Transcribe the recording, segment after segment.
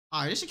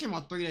All right, this shit came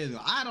out 3 days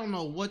ago. I don't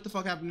know what the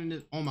fuck happened in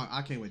this. Oh my,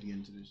 I can't wait to get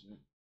into this shit.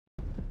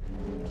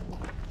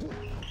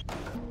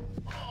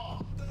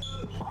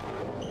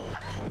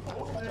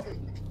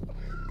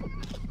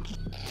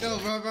 Yo,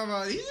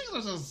 bro, these niggas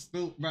are so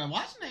stupid, bro.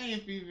 Watching the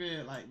AMP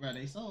vid, like, bro,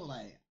 they so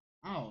like,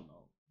 I don't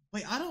know.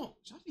 Wait, I don't.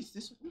 Should I face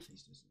this one? I'm gonna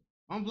face this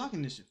one. I'm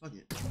blocking this shit. Fuck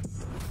it.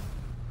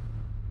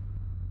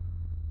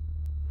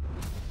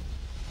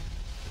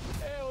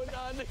 Hell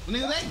nah,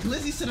 nigga, that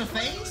glizzy to the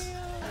face.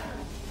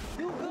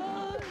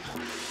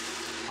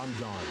 I'm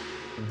John.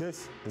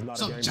 This is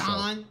not a game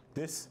John? show.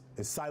 This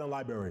is Silent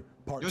Library,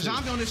 part 2. Yo,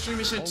 John be on this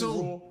streaming shit too.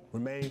 Rule,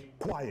 remain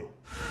quiet.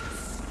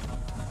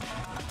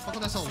 Fuck,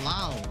 that's so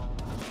loud.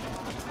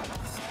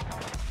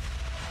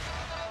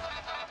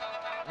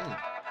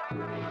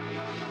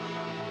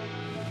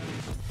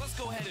 Let's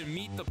go ahead and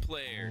meet the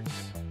players.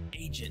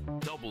 Agent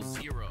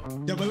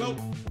 00. Double O.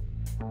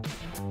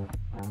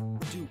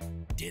 Duke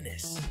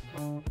Dennis.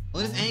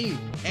 What is aim?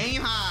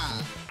 Aim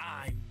high.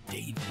 I'm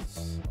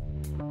Davis.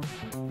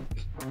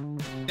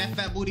 That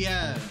fat booty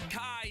ass.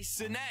 Kai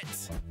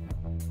Sinet.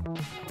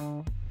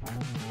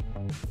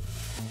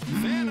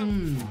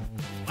 Phantom.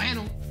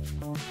 Phantom.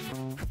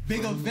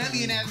 Big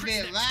Avelian ass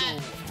man, right?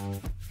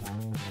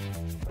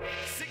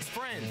 6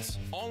 friends,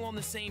 all on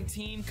the same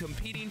team,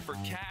 competing for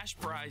cash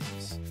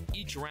prizes.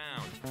 Each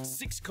round,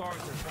 6 cards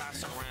are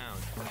passed around.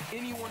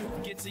 Anyone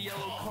who gets a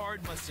yellow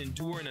card must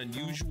endure an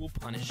unusual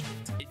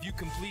punishment. If you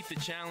complete the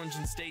challenge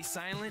and stay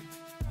silent,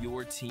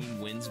 your team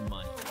wins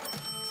money.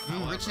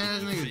 However, rich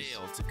ass if you niggas.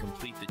 fail to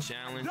complete the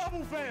challenge,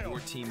 or your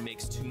team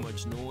makes too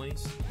much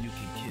noise, you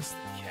can kiss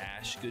the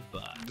cash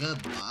goodbye.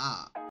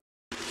 Goodbye.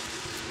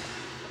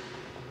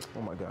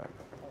 Oh my God.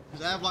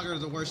 This ad blocker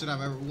is the worst shit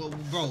I've ever. Well,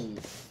 bro.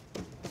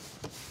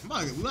 We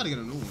gotta get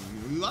a new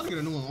one. We gotta get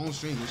a new one on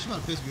stream. She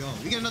about to piss me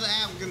off. We get another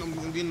ad, we're getting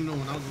a new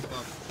one. I don't give a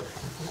fuck.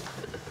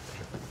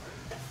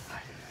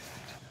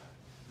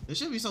 It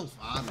should be so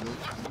fun, dude.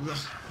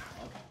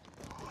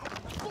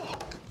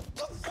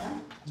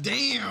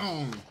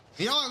 Damn!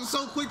 Y'all are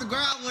so quick to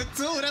grab one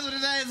too. That's what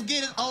his ass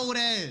get, his old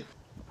ass.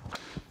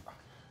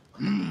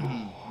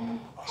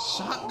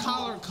 Shot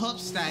collar cup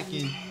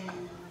stacking.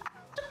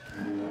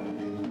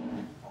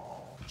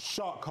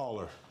 Shot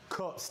caller,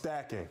 cup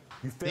stacking.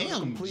 You fail to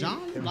Damn, complete.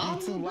 John, If you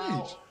loud too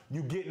loud, bitch.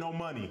 you get no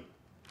money.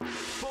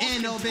 Both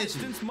And no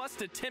contestants bitches.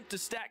 must attempt to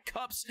stack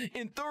cups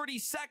in 30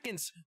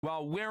 seconds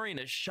while wearing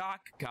a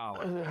shock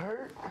collar. Does it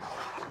hurt?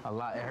 A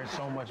lot. It hurts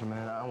so much,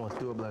 man. I almost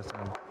threw up last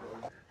time.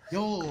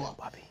 Yo,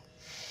 Bobby.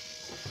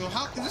 yo,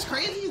 how is this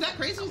crazy? Is that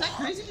crazy? Is that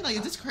crazy? Like,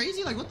 is this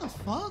crazy? Like, what the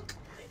fuck?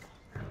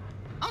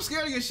 I'm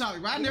scared to get shot,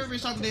 bro. I've never been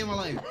shot today in my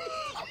life.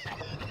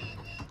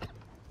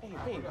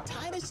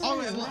 Oh,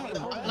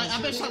 like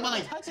I've been shot by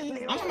like, I'm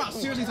talking about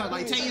seriously talking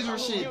like taser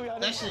shit.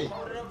 That shit.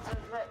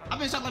 I've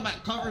been shot like by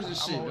covers and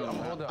shit, bro.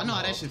 I know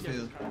how that shit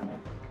feels.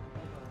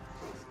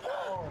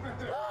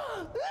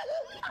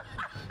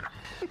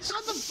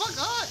 Shut the fuck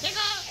up,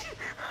 nigga!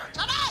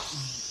 Shut up!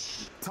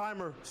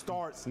 Timer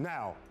starts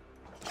now.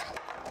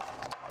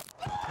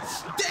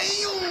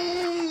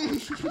 Damn!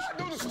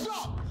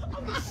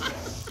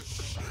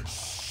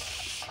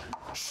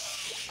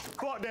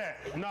 Fuck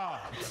that. Nah.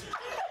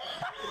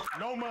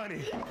 No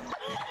money.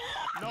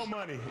 No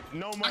money.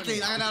 No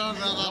money. I can't. No.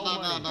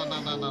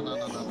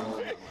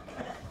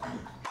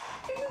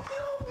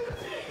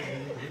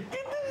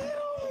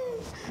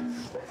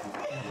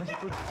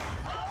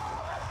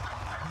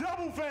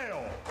 Double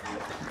fail.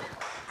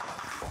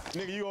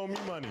 Nigga, you owe me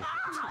money.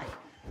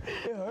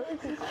 It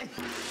hurt.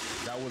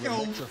 That was Yo,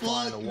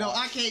 electrifying to fuck. No, watch.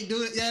 I can't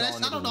do it. Yeah, that's,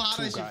 I don't know how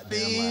that shit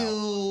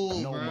feel.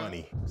 No bro.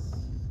 money.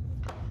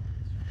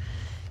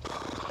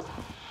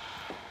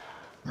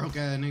 Broke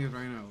ass niggas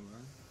right now, bro.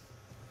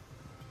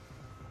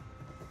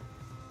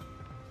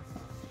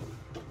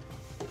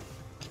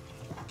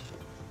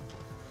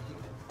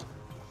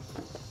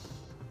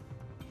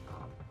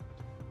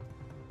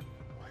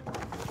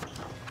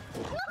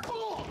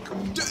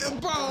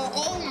 Bro,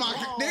 oh my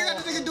god. They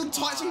got this nigga do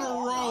twice in a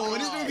row.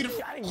 And this gonna be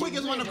the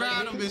quickest one to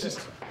grab them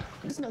bitches.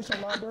 This not your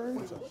library.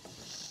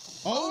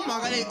 Oh my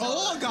god, they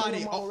all got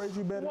it. Oh.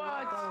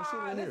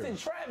 What? This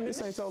entrapment.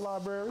 This ain't your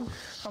library.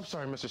 I'm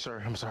sorry, Mr.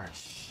 Sir. I'm sorry.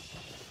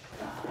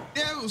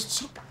 Yeah, it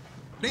was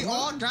they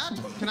all got it.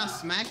 Can I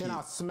smack it? Can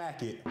I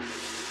smack it?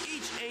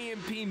 Each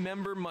AMP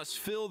member must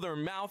fill their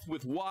mouth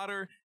with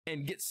water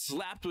and get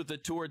slapped with a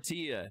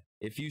tortilla.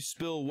 If you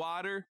spill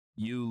water,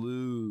 you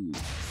lose.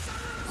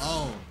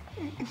 Oh.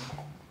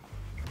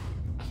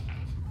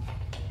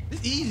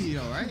 It's easy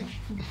though, right?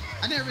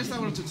 I never been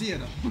stuck with a tortilla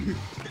though.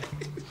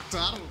 So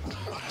I don't.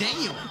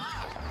 Damn.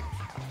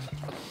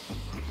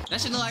 That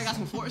shit look like I got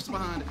some force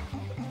behind it.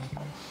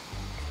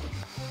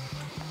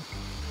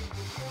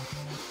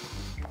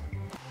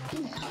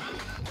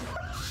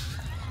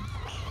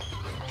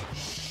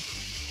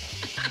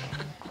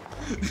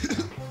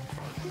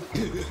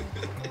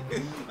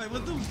 Like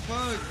what the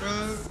fuck,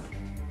 bro?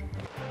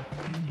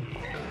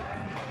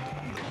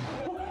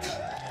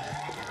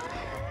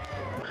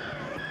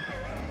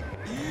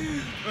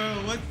 Bro,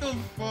 what the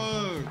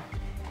fuck?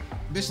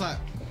 Bitch like,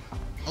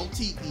 oh.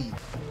 LTE.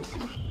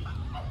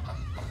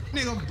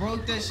 Nigga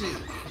broke that shit.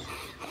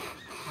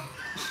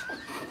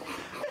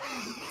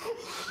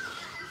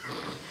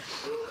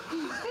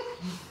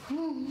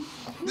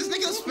 This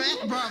nigga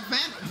spat, bro.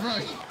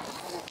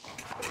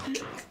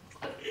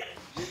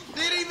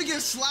 He didn't even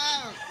get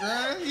slapped,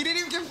 bro. He didn't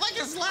even get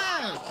fucking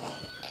slapped.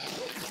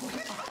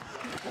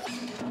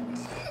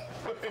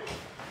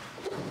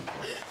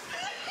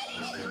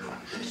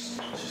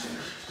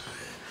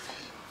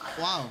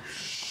 Wow.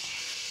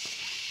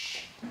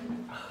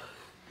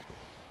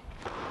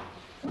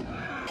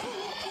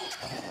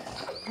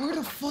 Where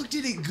the fuck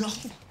did it go?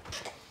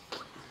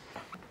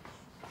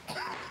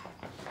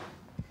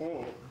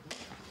 Oh.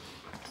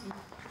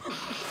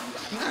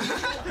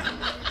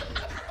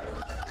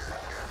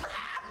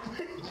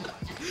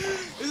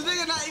 This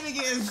nigga not even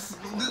getting,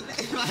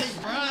 like,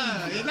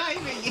 bruh, you're not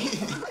even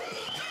getting.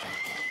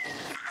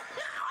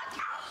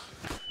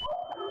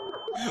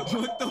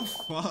 What the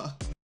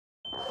fuck?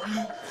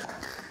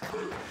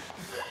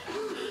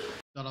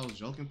 Thought I was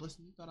joking,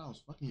 pussy? You thought I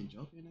was fucking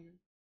joking, nigga?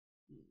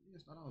 You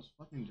just thought I was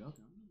fucking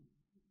joking.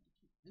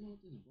 I'm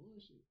with this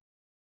bullshit.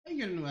 I can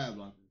get a new ad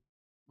blocker.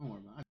 Don't worry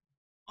about it.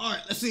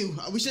 Alright, let's see.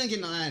 We shouldn't get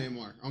no ad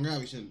anymore. Oh god,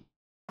 we shouldn't.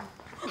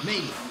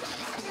 Maybe.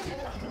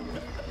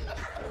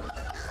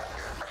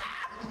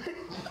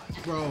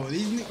 Bro,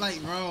 these niggas,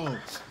 like, bro.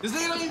 This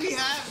nigga don't even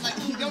have, like,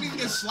 he don't even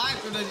get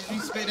slapped or that you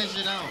spit that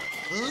shit out.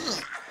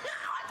 Ugh.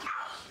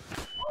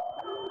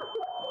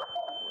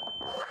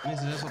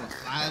 Niggas just with a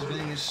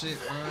flashbang and shit,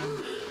 bro.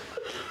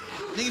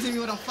 Niggas hit me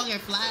with a fucking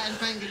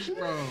flashbang and shit,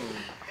 bro.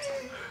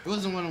 It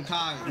wasn't one of them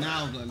cars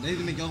now, but they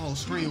didn't make your whole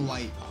screen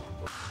white.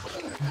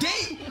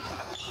 Dang!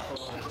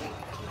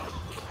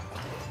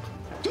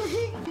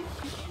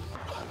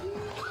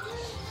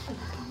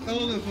 That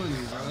wasn't funny,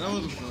 bro. That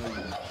wasn't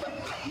funny.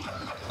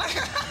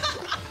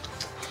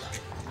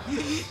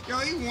 Yo,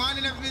 he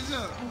winding that bitch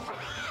up.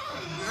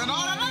 No.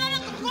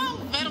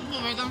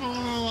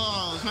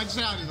 Smack the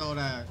shit out of his old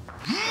ass.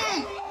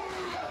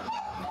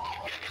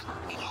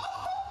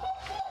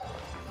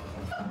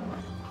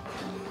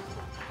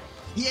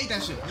 He ate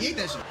that shit. He ate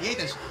that shit. He ate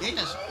that shit. He ate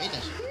that shit. He ate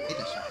that shit. He ate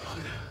that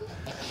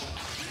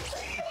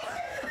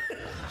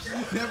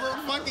shit. Never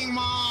fucking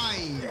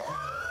mind.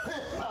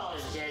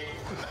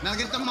 Now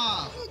get the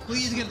mob.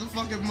 Please get the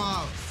fucking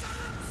mob.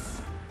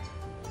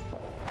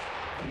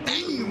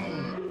 Damn.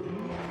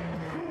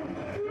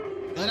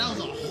 That was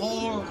a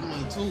hard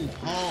one too.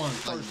 Hard.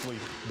 Firstly,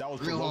 that was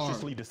real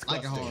ferociously hard.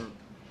 disgusting. Like it hard.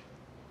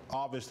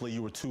 Obviously,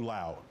 you were too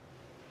loud.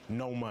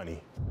 No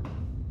money.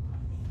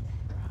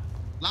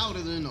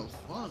 Louder than no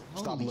fuck.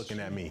 Stop looking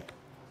at me.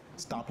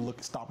 Stop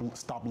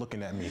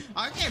looking at me.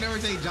 I can't ever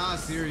take John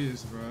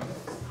serious, bro.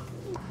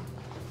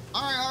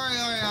 All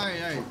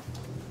right.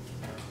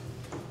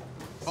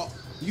 Oh,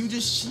 you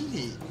just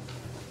cheated.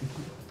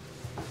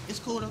 It's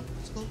cool though.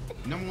 It's cool.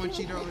 Number one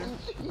cheater over there.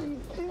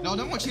 No,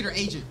 number one cheater,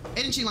 agent.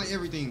 Agent cheat like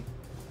everything.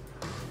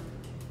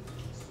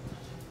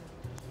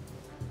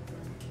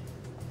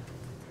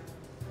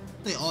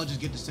 They all just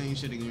get the same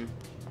shit again.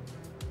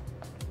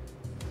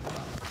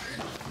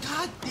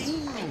 God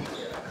damn.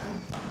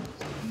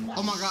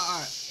 Oh my god,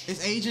 alright.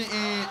 It's agent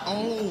and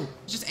oh,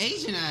 just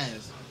agent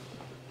ass.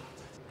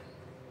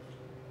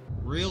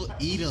 Real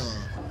eater.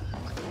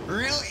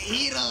 Real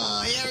eater.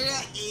 Yeah,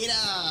 real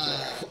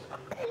eater.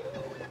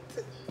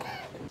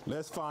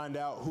 Let's find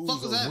out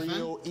who's that, a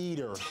real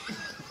eater.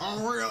 A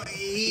real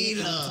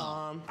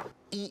eater.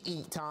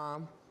 Eat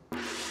time.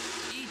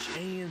 Each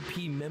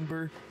ahqiiimp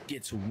member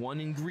gets one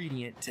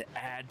ingredient to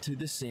add to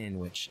the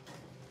sandwich.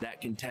 That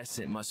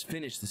contestant must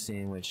finish the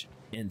sandwich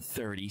in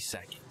 30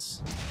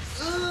 seconds.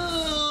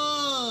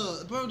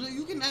 Ugh, bro,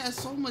 you can add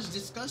so much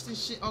disgusting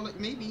shit. Oh, like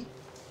maybe.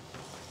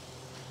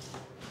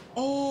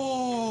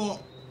 Oh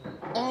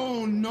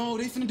no,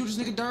 they finna do this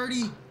nigga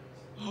dirty.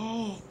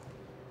 Oh,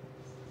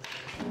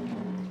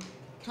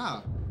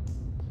 Kyle,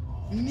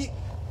 nigga,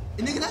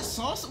 that's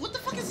salsa. What the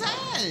fuck is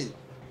that?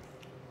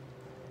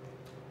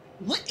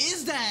 What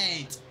is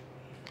that?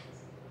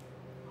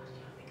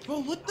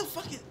 Bro, what the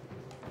fuck is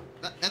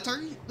that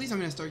turkey? Please tell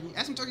me that's turkey.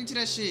 Add some turkey to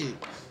that shit.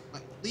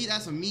 Like, please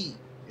add some meat.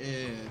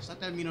 Yeah, slap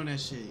that meat on that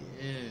shit.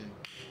 Yeah.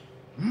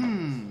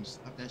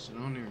 Slap that shit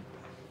on there.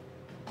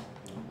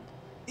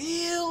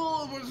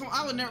 Ew, bro,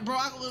 I would never, bro.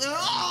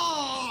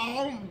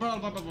 Bro.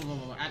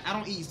 I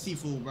don't eat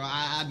seafood, bro.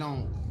 I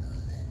don't.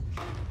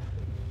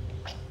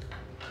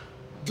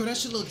 Yo, that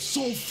shit looks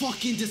so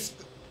fucking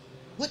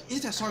What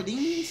is that,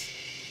 sardines?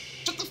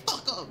 Shut the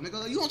fuck up,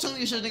 nigga. You don't tell me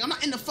this shit, nigga. I'm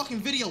not in the fucking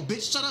video,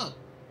 bitch. Shut up.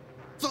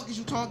 Fuck is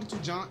you talking to,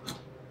 John?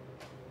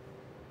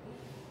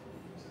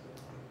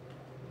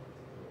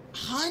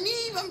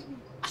 Honey?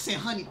 I said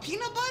honey.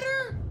 Peanut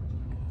butter?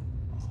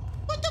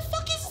 What the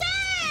fuck is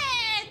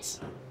that?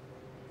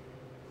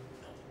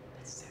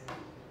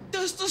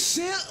 That's the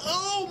sand.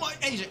 Oh my.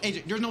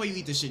 Agent, there's no way you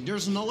eat this shit.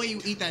 There's no way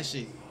you eat that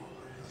shit.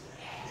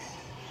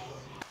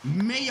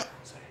 Mayo.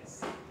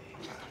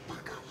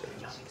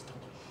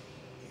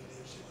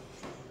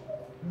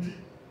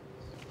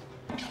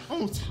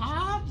 On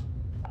top?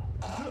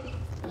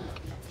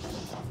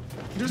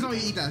 There's no way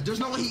he eat that. There's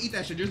no way he eat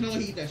that shit. There's no way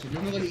he eat that shit.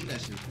 There's no way he eat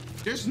that shit.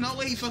 There's no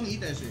way he fucking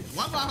eat that shit.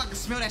 Why do I have to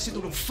smell that shit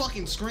through the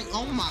fucking screen?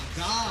 Oh my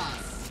god.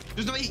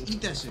 There's no way he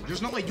eat that shit.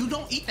 There's no way. You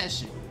don't eat that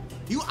shit.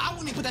 I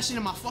wouldn't even put that shit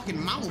in my fucking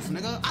mouth,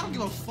 nigga. I don't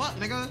give a fuck,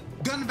 nigga.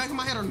 Gun in the back of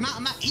my head or not,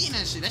 I'm not eating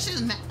that shit. That shit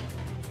is not.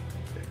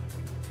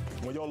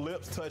 When your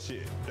lips touch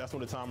it, that's when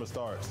the timer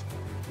starts.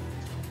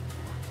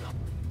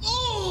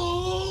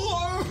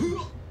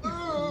 Oh!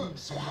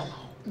 Swallow.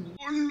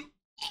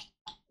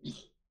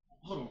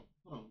 Hold on.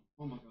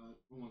 Oh my god.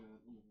 Hold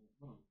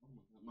on.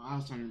 My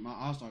eyes started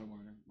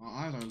watering. My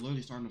eyes are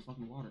literally starting to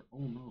fucking water. Oh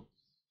no.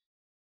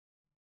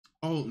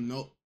 Oh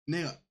no.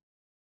 Nigga.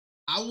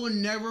 I would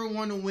never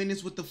want to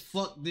witness what the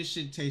fuck this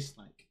shit tastes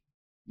like.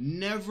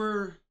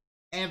 Never,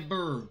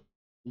 ever.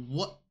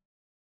 What?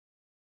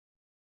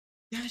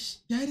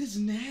 That is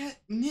not,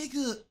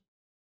 nigga.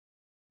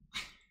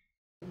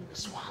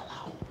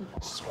 Swallow.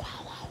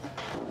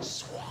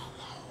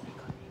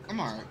 I'm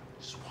alright.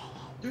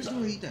 There's no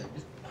way to eat that.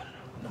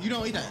 You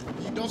don't eat that.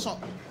 You don't salt.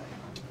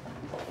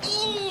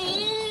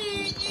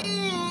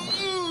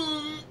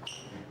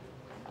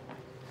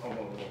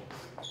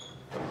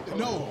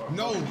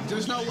 No,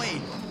 there's no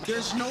way.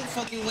 There's no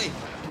fucking way.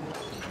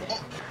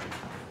 Oh.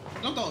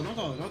 Don't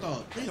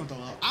throw. Please don't throw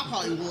up. I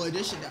probably would.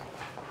 This shit.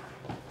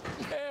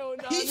 Hell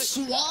no. He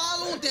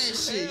swallowed that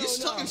shit.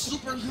 This fucking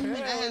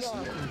superhuman ass.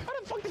 How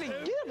the fuck did he get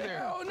up there?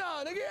 Hell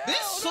no, nigga.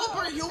 This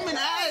superhuman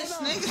ass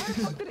nigga. How the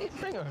fuck did he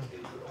finger?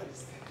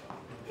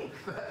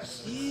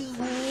 You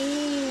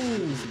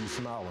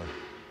smiling.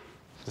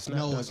 The snap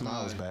No, that it's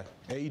smile is not. back.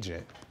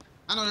 Agent.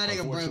 I know that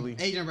nigga, bro. Unfortunately,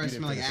 Agent breath you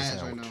smell like didn't finish ass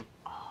the right now. sandwich.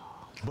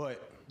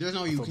 But There's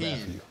no I you feel bad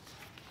for can. you.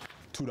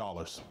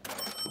 $2.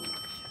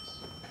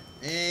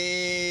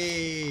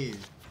 Hey.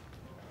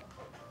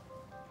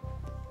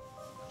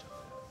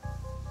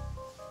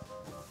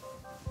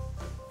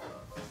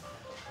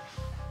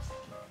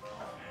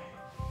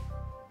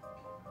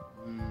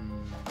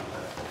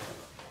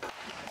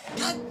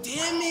 God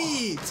damn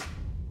it!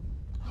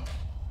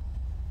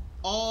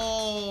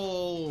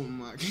 Oh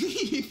my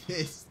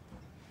goodness.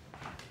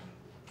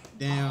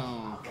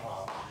 Damn.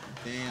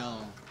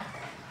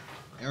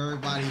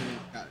 Everybody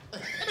got it.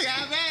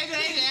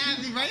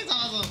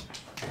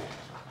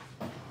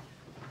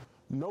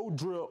 No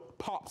drip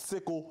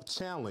Popsicle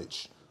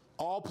challenge.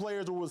 All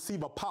players will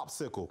receive a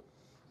Popsicle.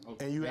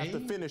 Okay. And you have to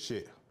finish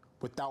it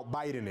without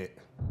biting it.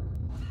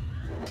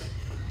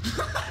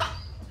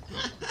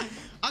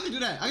 I can do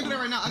that. I can do that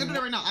right now. I can do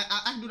that right now.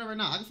 I can do that right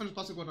now. I can finish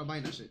Popsicle without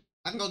biting that shit.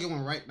 I can go get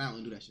one right now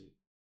and do that shit.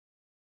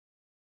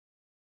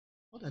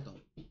 Hold that thought.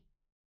 Hold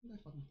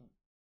that fucking thought.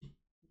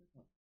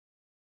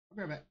 I'll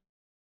be right back.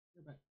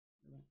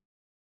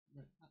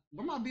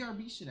 Where my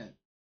BRB shit at?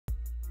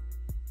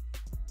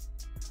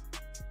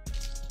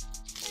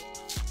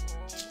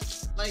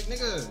 Like,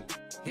 nigga,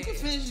 you can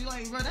finish,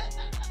 like, bro,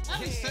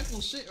 that is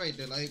simple shit right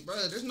there. Like, bro,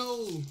 there's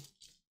no...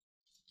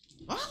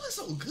 Why I look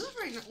so good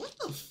right now? What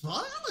the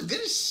fuck? I look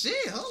good as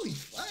shit. Holy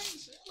fuck.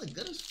 Shit, I look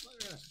good as fuck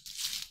right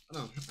now.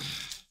 Hold on.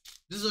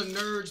 This is a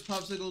Nerds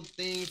Popsicle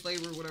thing,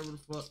 flavor, whatever the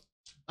fuck.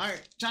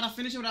 Alright, try to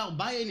finish it without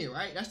biting it,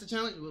 right? That's the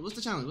challenge. What's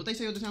the challenge? What they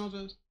say what the challenge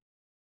was?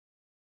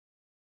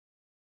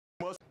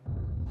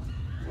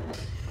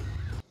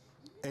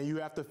 And you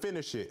have to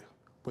finish it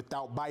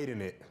without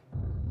biting it.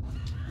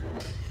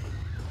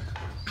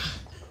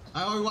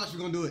 I already watched you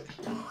gonna do it.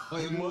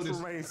 Wait, You must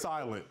remain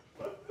silent.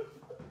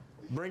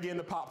 Bring in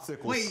the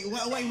Popsicle. Wait,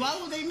 why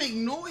would they make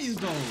noise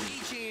though?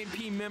 Each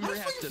ahqiiimp member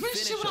has to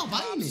finish a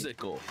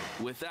popsicle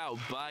without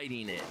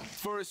biting it.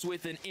 First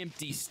with an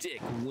empty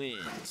stick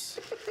wins.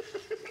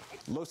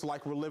 Looks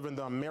like we're living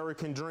the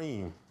American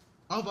dream.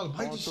 I was about to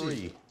bite On this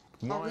three. shit.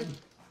 1,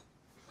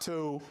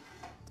 2,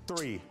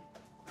 3.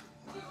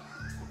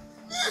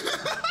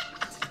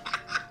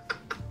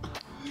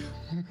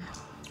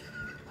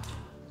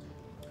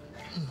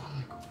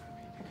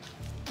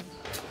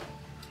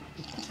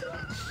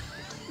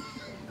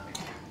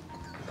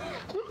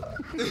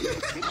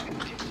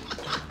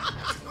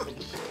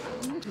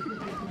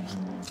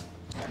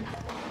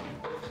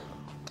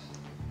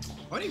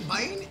 Are they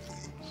biting it?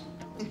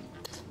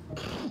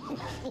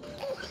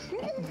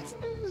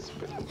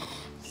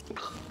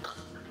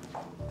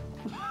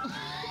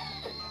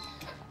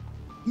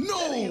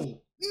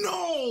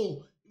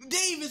 No!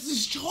 Davis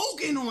is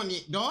choking on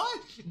it, dog.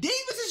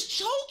 Davis is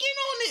choking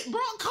on it,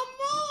 bro. Come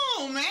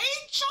on, man. He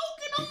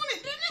choking on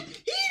it. He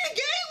the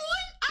gay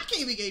one. I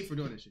can't be gay for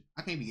doing this shit.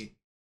 I can't be gay.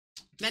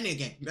 That nigga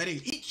gay. That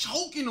nigga, he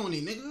choking on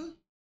it, nigga.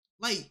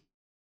 Like.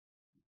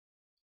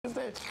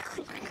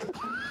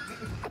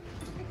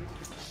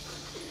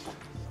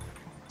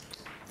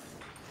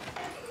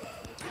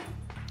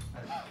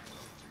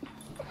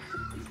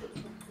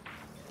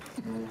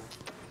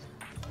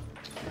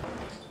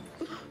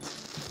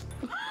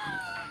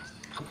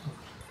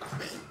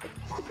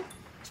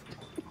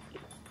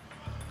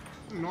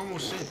 Normal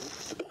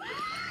shit.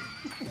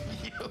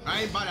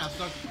 I ain't buy that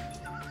stuff.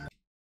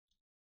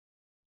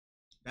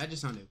 That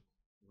just sounded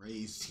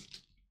crazy.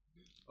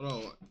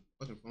 Hold on,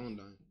 fucking phone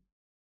dying.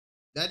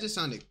 That just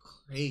sounded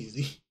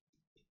crazy.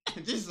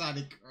 This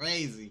sounded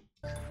crazy.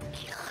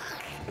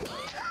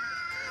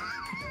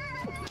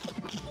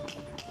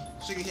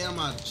 She can hear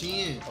my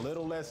chin. A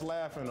little less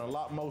laughing, a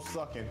lot more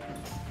sucking.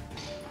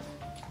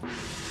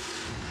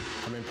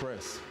 I'm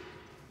impressed.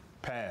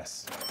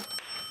 Pass.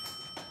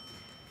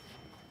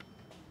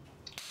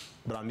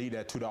 But I need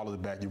that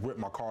 $2 back. You ripped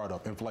my card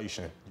up.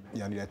 Inflation.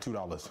 Yeah, I need that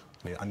 $2.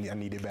 Yeah, I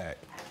need it back.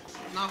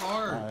 Not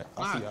hard. All right,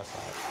 I'll see you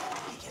outside.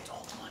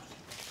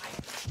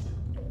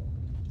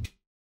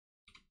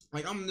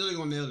 Like, I'm literally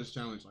gonna nail this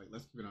challenge. Like,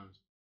 let's keep it honest.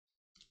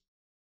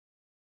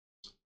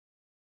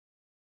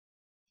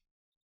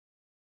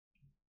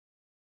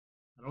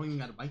 I don't even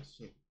gotta bite the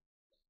shit.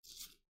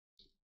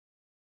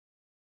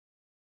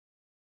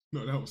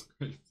 No, that was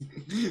crazy.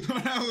 No,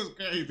 that was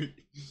crazy.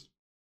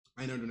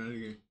 I ain't never done that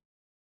again.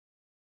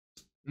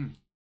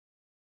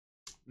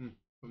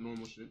 Some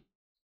normal shit.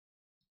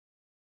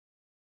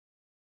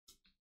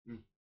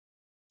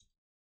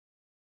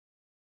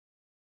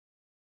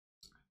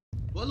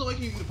 What other way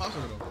can you eat a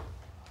popsicle though?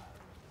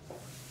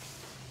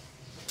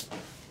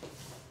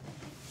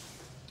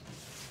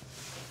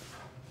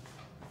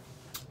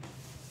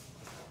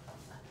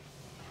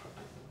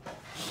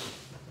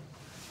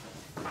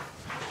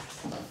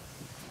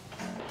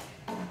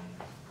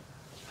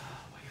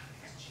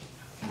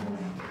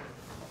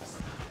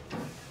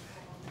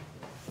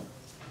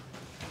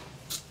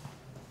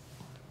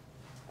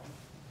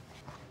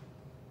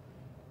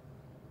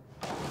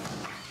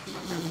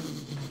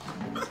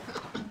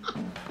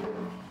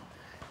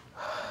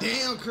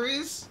 Damn,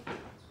 Chris.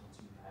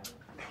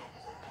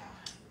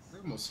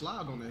 I'm gonna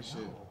slide on that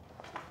shit.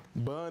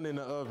 Bun in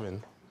the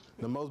oven.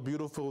 The most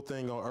beautiful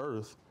thing on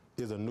earth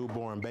is a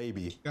newborn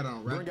baby.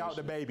 Bring out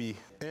the baby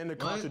and the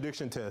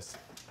contradiction test.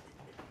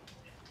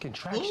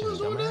 Contractions,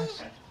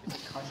 dumbass.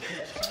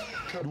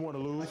 You want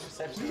to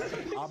lose?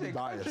 I'll be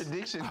biased.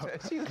 Contradiction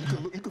test. You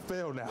can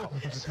fail now.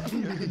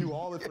 You can do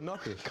all it for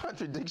nothing.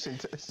 Contradiction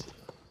test.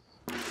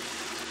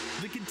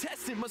 The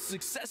contestant must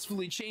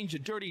successfully change a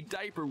dirty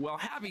diaper while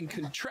having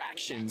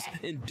contractions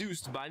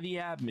induced by the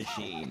ab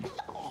machine.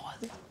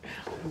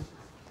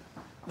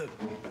 Look,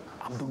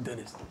 I'm doing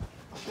Dennis.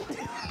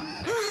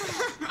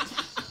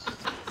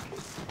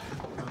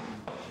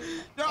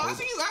 Yo, I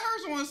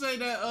heard someone say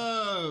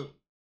that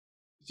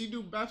she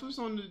do backflips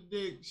on the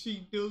dick.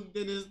 She do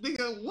Dennis.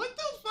 Nigga, what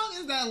the fuck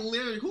is that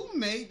lyric? Who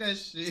made that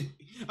shit?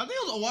 I think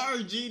it was a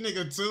YRG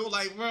nigga too.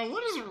 Like, bro,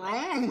 what is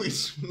wrong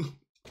with you?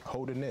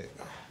 Hold the neck.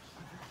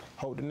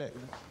 Hold the neck.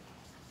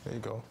 There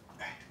you go.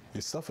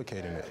 You're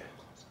suffocating it.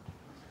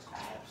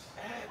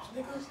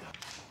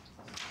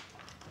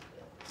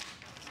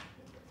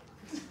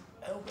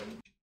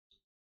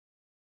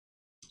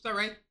 Is that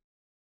right?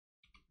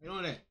 You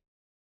know that?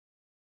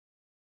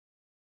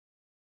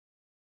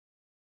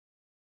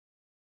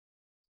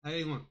 How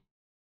you want?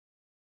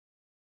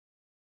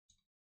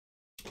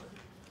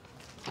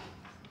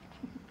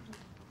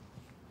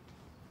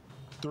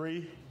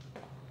 Three.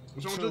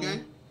 What's wrong with you,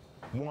 gang?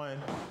 1.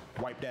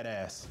 Wipe that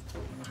ass.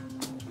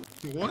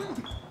 What?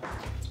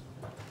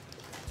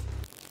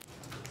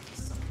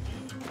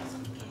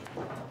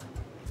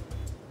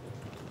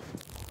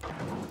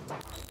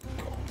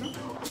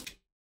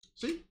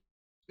 See?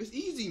 It's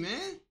easy,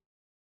 man.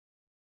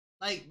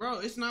 Like, bro,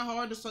 it's not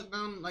hard to suck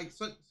down, like,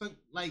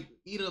 like,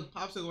 eat a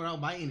popsicle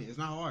without biting it. It's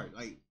not hard.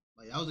 Like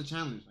that was a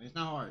challenge. Like, it's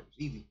not hard. It's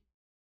easy.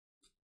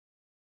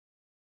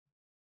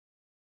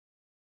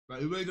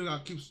 Like, you really just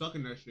gotta keep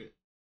sucking that shit.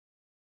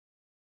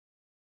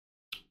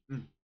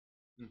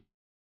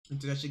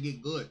 Until that shit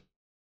get good.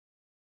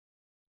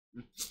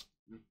 You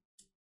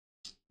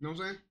know what I'm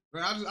saying?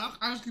 But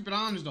I just keep it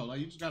honest though. Like,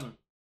 you just gotta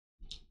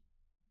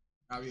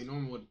be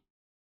normal with it.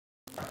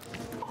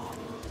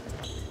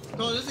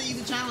 So this is an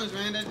easy challenge,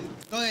 man.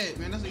 Go ahead,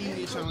 man. That's the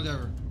easiest challenge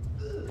ever.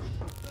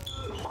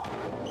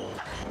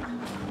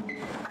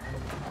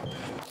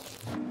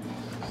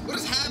 What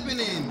is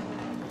happening?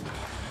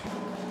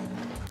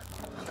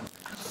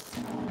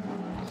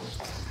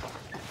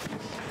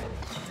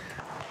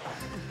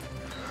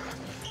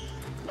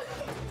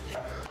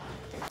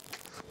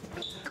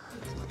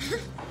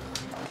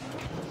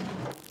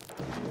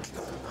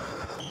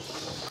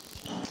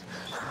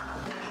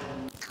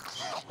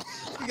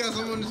 You got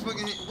someone in this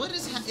fucking hand. What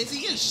is he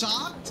getting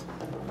shocked?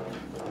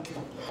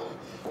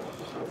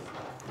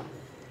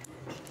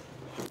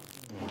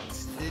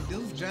 Did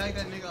dude drag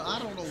that nigga? I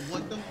don't know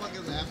what the fuck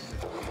is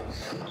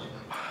happening.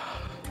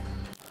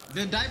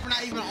 The diaper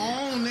not even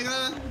on,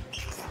 nigga.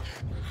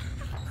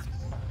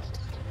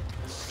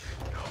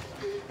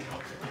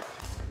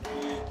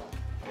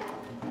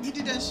 He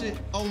did that shit.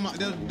 Oh my,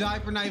 the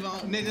diaper not even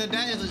on. Nigga,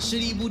 that is a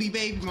shitty booty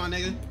baby, my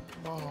nigga.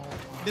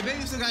 The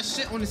baby still got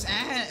shit on his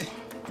ass.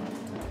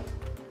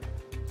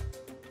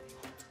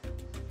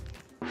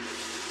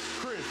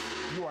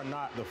 You are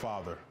not the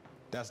father.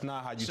 That's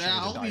not how you change a I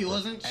hope diaper. he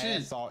wasn't. Ass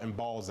Shit. salt and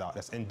balls out.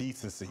 That's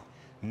indecency.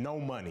 No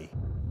money.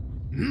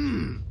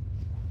 None.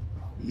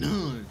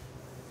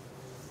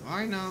 All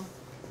right now.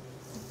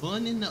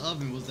 Bun in the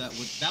oven was that?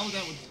 That was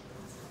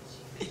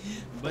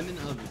Bun in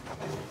the oven.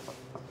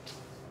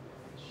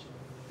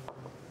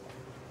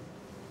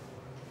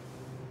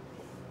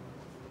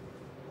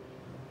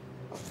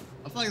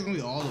 feel like it's gonna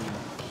be all of them.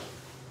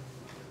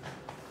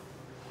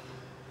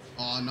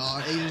 Oh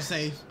no, Asian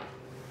safe.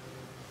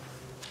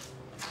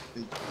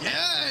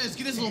 Yes!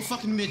 Get this little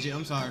fucking midget.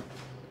 I'm sorry.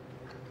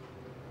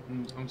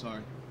 I'm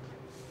sorry.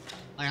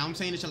 Like, I'm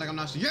saying this shit like I'm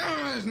not sure.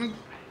 Yes! Nigga.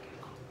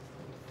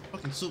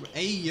 Fucking super.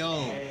 Hey,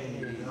 yo.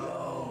 Hey,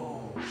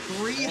 yo.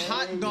 3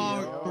 hot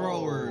dog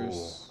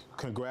throwers.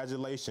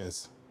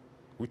 Congratulations.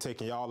 We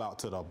taking y'all out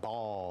to the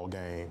ball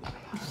game.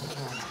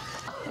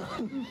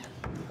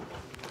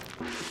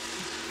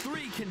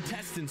 3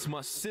 contestants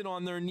must sit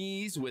on their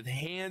knees with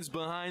hands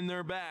behind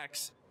their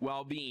backs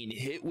while being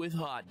hit with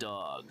hot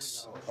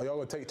dogs. Are y'all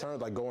gonna take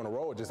turns like go in a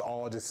row or just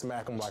all just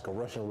smack them like a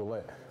Russian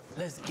roulette?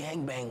 Let's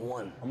gangbang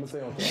one. I'm gonna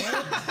say on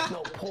camera.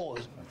 No,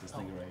 pause. This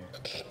nigga right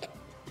here.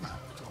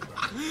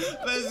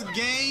 Let's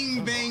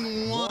gang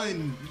bang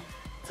 1.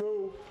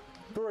 2,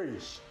 3.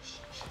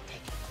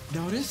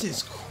 No, this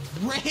is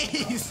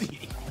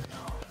crazy.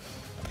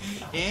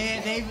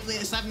 Yeah, they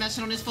slapping that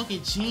shit on his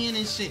fucking chin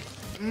and shit.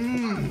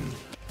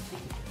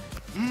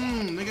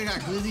 Nigga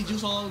got glizzy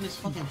juice all over his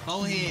fucking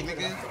forehead,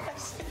 nigga.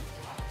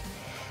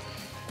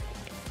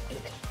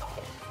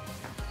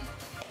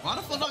 Why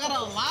the fuck do I gotta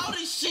allow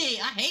this shit?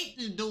 I hate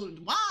this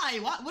dude. Why?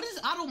 What is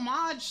auto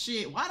mod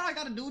shit? Why do I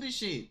gotta do this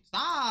shit?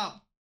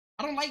 Stop.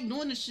 I don't like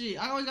doing this shit.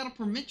 I always gotta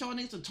permit y'all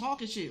niggas to talk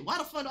and shit. Why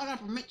the fuck do I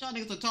gotta permit y'all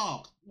niggas to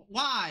talk?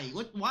 Why?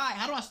 Why?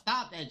 How do I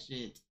stop that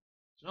shit?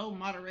 Show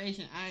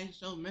moderation. I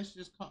show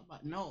messages caught by.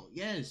 No.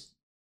 Yes.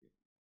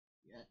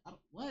 Yeah.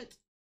 What?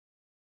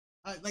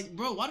 Like,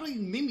 bro, why do you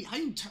make me? How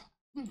you turn?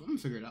 I'm gonna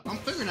figure it out. I'm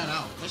figuring that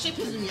out. That shit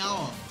pisses me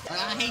off. Like,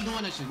 I hate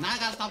doing that shit. Now I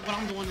gotta stop what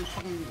I'm doing and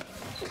fucking.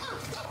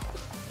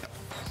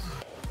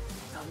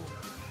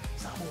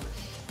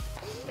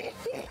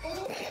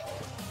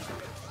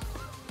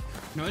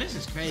 No, this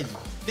is crazy.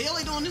 They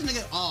only doing this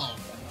nigga. Oh,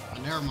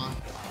 never mind.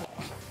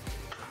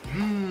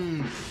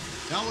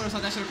 Y'all would have saw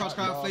that shit across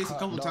crowd face a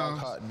couple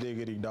times. Hot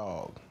diggity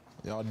dog.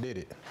 Y'all did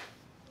it.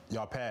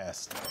 Y'all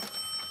passed.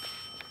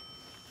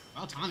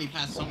 Well, Tommy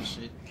passed some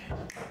shit.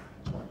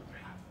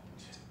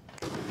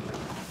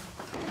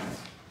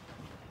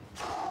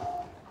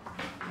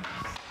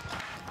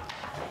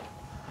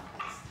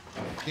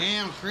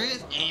 Damn,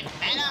 Chris and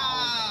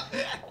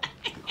better.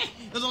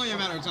 It's only a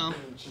matter of time.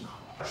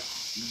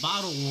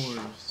 Bottle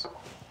Wars.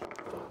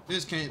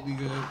 This can't be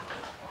good.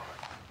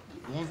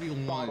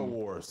 1v1. Bottle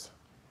Wars.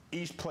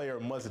 Each player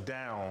must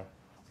down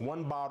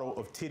 1 bottle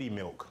of titty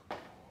milk.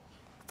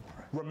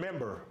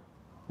 Remember,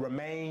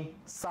 remain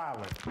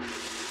silent.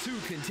 2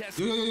 contestants.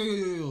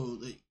 Yo.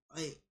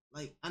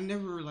 Like I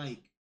never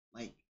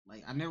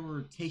I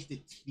never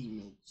tasted titty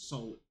milk.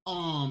 So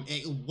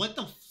what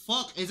the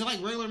fuck? Is it like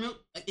regular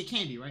milk? It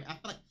can't be, right? I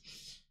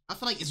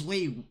feel like it's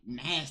way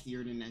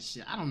nastier than that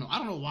shit. I don't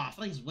know why. I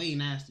feel like it's way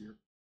nastier.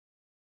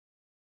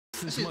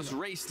 This must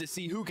race to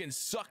see who can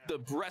suck the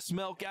breast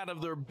milk out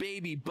of their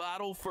baby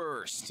bottle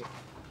first.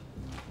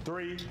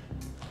 3,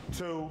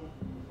 2,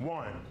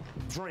 1.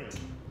 Drink.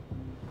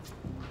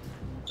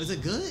 Is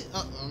it good?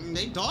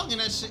 They dogging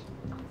that shit.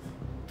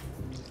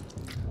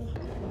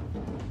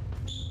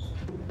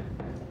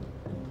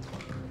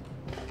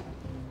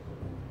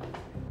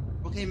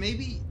 Okay,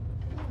 maybe.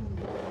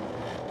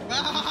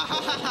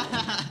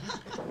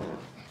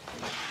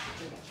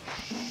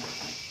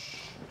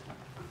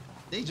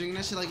 They drinking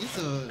that shit like it's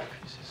a.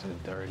 Chris is a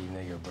dirty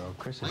nigga, bro.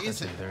 Chris is Like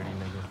such a dirty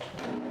nigga.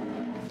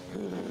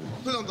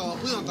 Please don't throw it.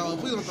 Please don't throw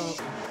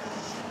it.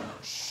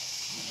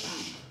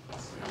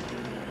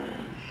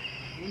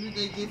 When did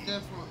they get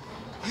that from?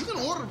 You can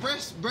order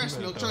breast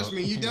milk. Trust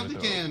me, you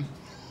definitely can.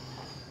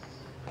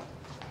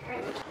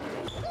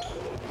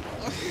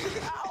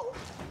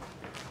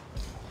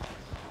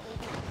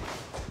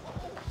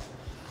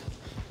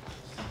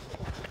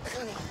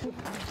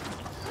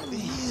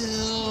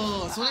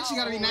 Ew. So that shit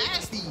gotta be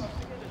nasty.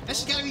 That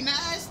shit gotta be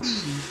nasty.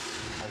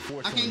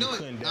 Unfortunately, I can't do it.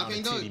 couldn't I down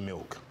can't the do titty it.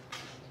 milk.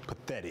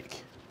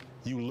 Pathetic.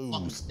 You lose.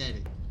 Fucking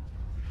pathetic.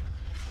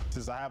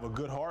 Since I have a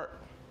good heart,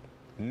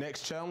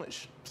 next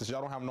challenge, since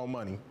y'all don't have no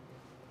money,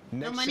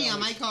 No money on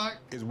my card.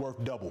 is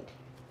worth double.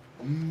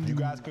 You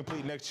guys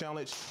complete next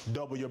challenge,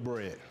 double your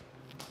bread.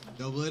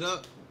 Double it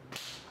up.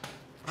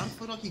 How the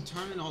fuck do I keep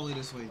turning all the way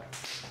this way?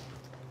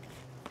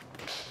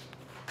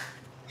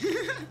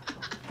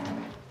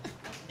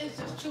 It's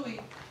just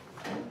chewy.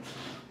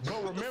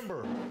 But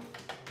remember,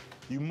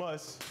 you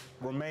must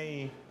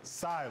remain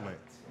silent.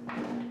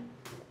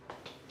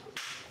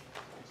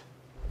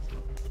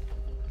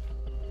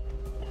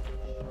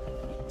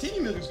 Titty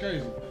milk is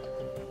crazy.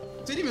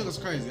 Titty milk is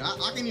crazy. I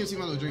can't even see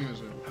my little drink that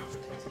shit.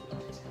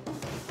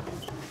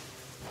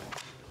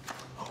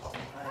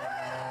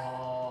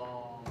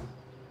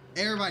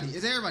 Everybody,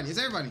 it's everybody, it's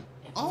everybody.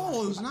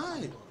 Oh, it's not.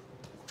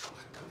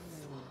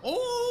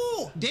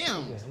 Oh,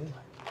 damn.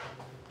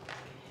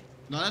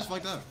 No, that's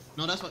fucked up.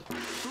 No, that's what.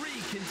 3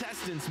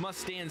 contestants must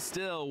stand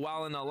still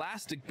while an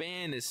elastic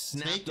band is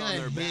snapped Take on a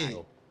their hit.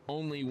 back.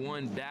 Only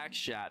 1 back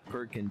shot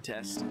per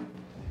contestant.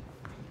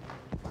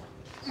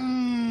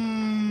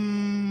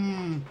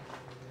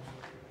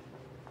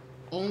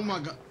 Oh my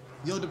god.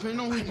 Yo, depending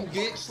on who you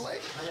get.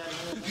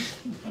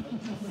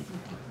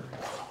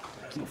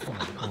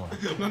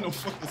 I'm not no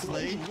fucking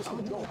slave.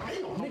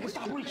 Nigga,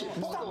 stop reaching.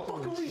 Stop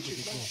fucking reaching.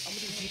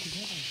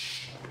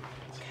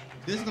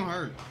 This is gonna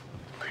hurt.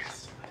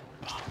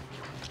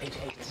 It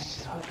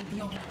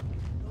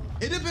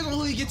depends on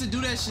who you get to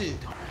do that shit.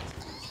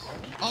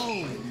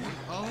 Oh,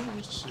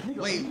 shit.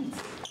 Wait.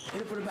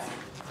 Hit it for the back.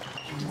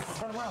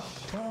 Turn around.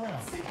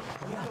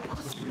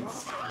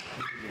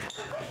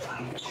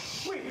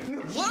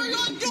 What are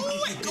y'all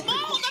doing? Come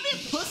on, don't be a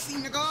pussy,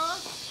 nigga.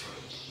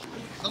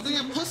 Don't be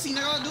a pussy,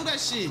 nigga. Do that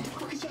shit.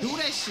 Do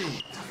that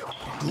shit.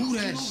 Do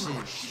that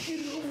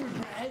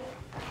shit.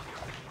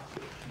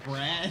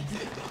 Brad.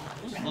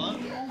 Fuck.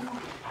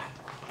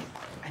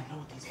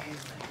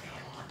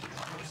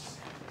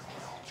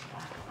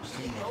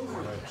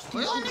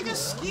 Well, y'all niggas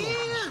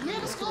scared, man.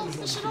 Let's go get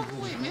this shit over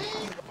with, man.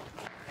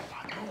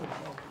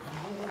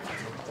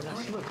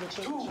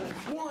 2,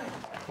 1.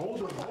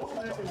 Hold on.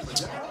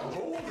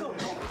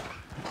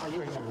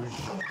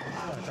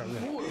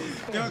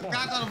 Yo, God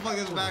trying to fuck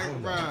his back,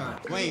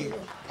 bruh. Wait,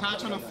 God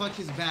trying to fuck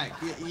his back.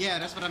 Yeah,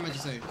 that's what I meant to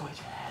say.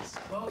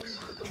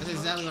 That's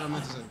exactly what I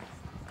meant to say.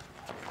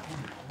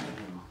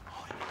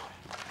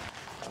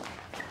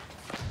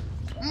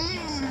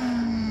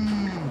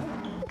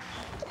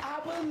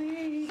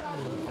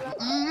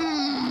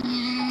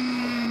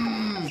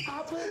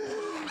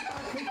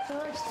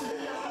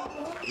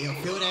 Yo,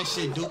 feel that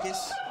shit,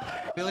 Dukas.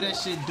 Feel that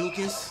shit,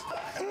 Dukas.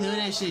 Feel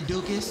that shit,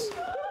 Dukas.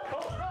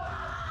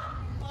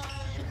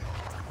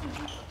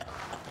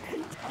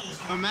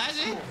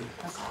 Imagine.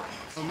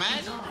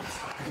 Imagine.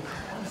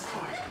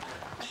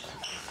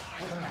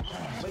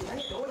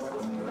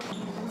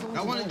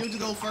 I wanted dude to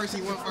go first.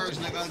 He went first.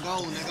 Nigga,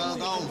 go. Nigga,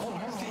 go.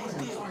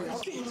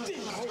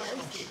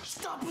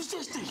 Stop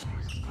resisting.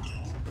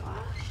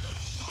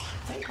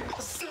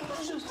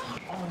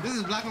 This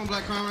is black on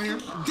black crime right here.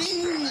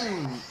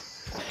 Damn.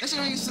 That shit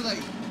I used to like.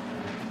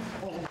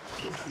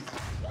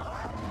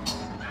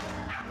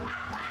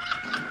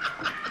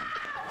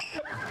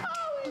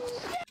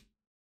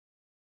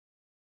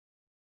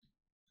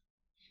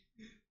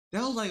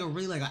 That was like a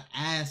really like an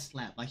ass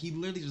slap. Like he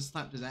literally just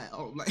slapped his ass.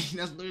 Oh, like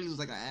that's literally just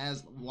like an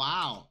ass.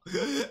 Wow.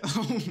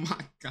 Oh my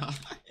god.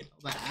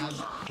 Like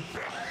ass.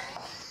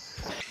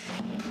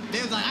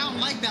 They was like, I don't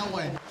like that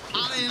one.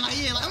 I didn't like,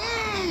 yeah, like,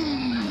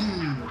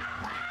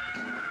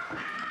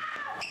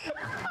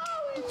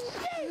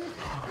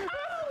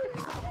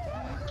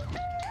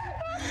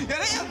 Yeah,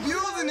 they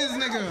abusing this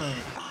nigga.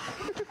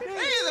 They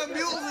is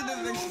abusing this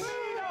nigga.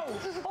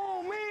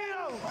 Oh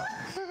man!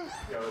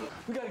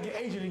 We gotta get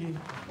Agent again.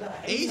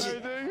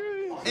 Agent?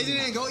 Agent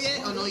didn't go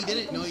yet? Oh no, he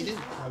didn't. No, he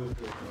didn't.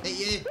 Hey,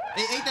 yeah,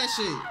 they ate that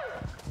shit.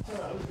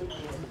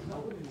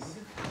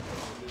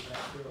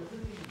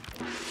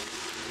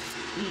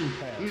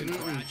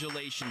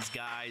 Congratulations,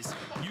 guys.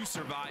 You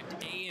survived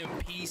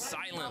ahqiiimp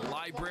Silent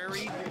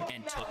Library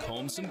and took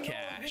home some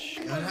cash.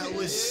 God, that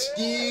was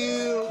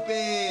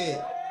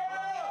stupid.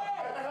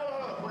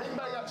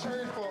 Anybody got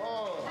change for